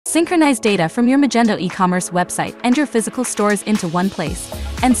Synchronize data from your Magento e-commerce website and your physical stores into one place,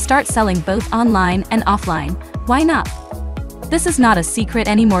 and start selling both online and offline. Why not? This is not a secret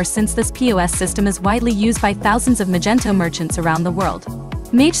anymore since this POS system is widely used by thousands of Magento merchants around the world.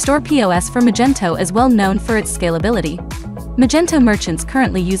 Magestore POS for Magento is well known for its scalability. Magento merchants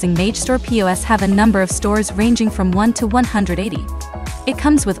currently using Magestore POS have a number of stores ranging from 1 to 180. It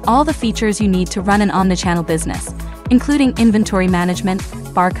comes with all the features you need to run an omnichannel business, including inventory management,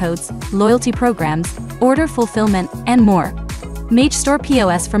 barcodes, loyalty programs, order fulfillment, and more. Magestore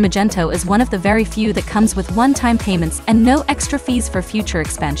POS for Magento is one of the very few that comes with one-time payments and no extra fees for future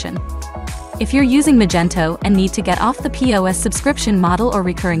expansion. If you're using Magento and need to get off the POS subscription model or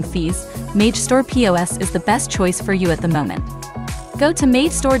recurring fees, Magestore POS is the best choice for you at the moment. Go to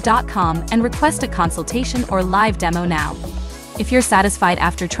magestore.com and request a consultation or live demo now. If you're satisfied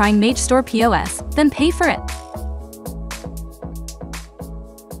after trying Magestore POS, then pay for it.